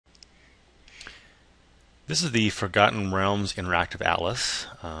This is the Forgotten Realms Interactive Atlas.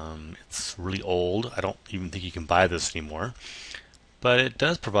 It's really old. I don't even think you can buy this anymore. But it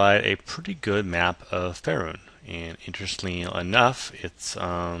does provide a pretty good map of Faerun. And interestingly enough, it's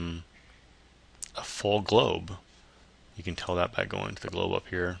a full globe. You can tell that by going to the globe up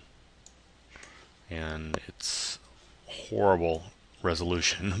here. And it's horrible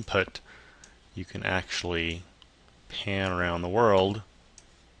resolution, but you can actually pan around the world,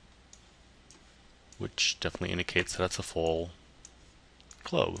 which definitely indicates that it's a full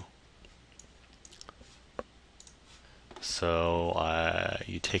globe. So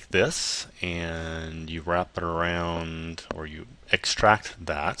you take this and you wrap it around, or you extract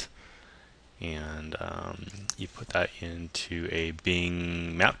that, and you put that into a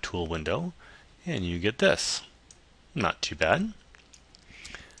Bing Map Tool window, and you get this. Not too bad.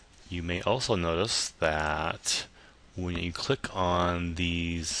 You may also notice that when you click on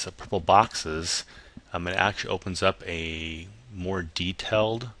these purple boxes, it actually opens up a more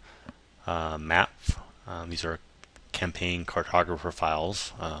detailed map. These are campaign cartographer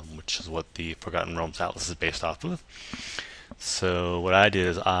files, which is what the Forgotten Realms Atlas is based off of. So what I did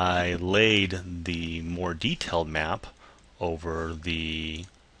is I laid the more detailed map over the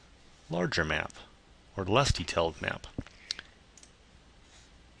larger map, or the less detailed map.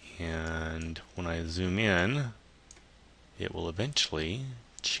 And when I zoom in, it will eventually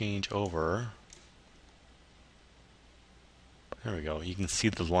change over. There we go. You can see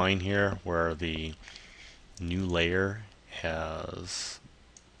the line here where the new layer has,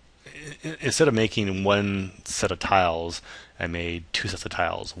 instead of making one set of tiles, I made two sets of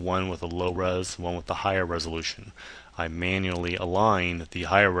tiles, one with a low res, one with the higher resolution. I manually aligned the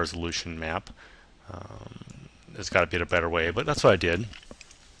higher resolution map. There's got to be a better way, but that's what I did.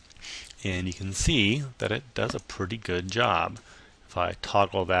 And you can see that it does a pretty good job. If I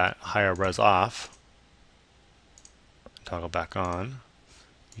toggle that higher res off, toggle back on,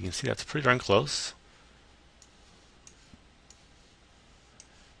 you can see that's pretty darn close.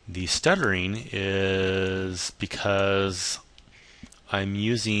 The stuttering is because I'm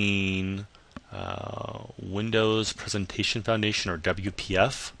using Windows Presentation Foundation, or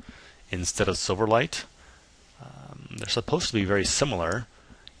WPF, instead of Silverlight. They're supposed to be very similar,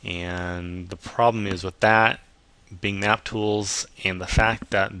 and the problem is with that, Bing Map Tools, and the fact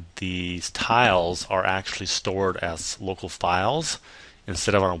that these tiles are actually stored as local files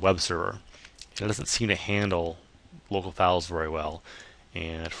instead of on a web server. It doesn't seem to handle local files very well.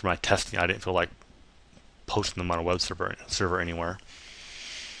 And for my testing, I didn't feel like posting them on a web server anywhere.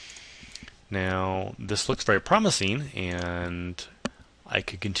 Now, this looks very promising, and I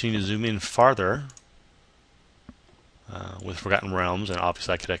could continue to zoom in farther with Forgotten Realms, and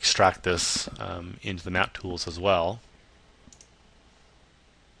obviously I could extract this into the map tools as well.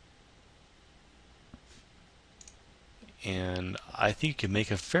 And I think you can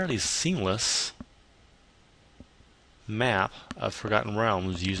make a fairly seamless map of Forgotten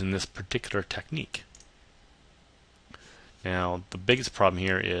Realms using this particular technique. Now, the biggest problem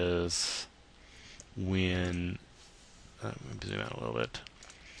here is when, let me zoom out a little bit.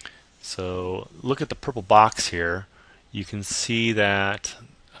 So look at the purple box here. You can see that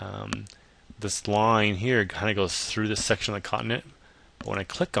this line here kind of goes through this section of the continent. But when I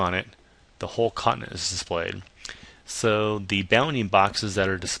click on it, the whole continent is displayed. So the bounding boxes that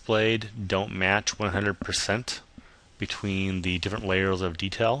are displayed don't match 100% between the different layers of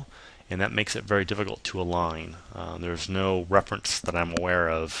detail, and that makes it very difficult to align. There's no reference that I'm aware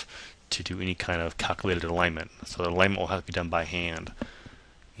of to do any kind of calculated alignment. So the alignment will have to be done by hand.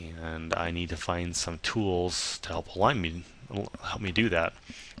 And I need to find some tools to help me do that.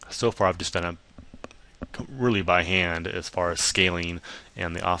 So far I've just done it really by hand as far as scaling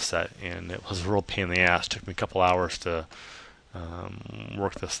and the offset, and it was a real pain in the ass. It took me a couple hours to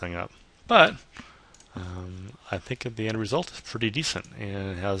work this thing up. But I think the end result is pretty decent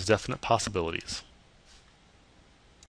and it has definite possibilities.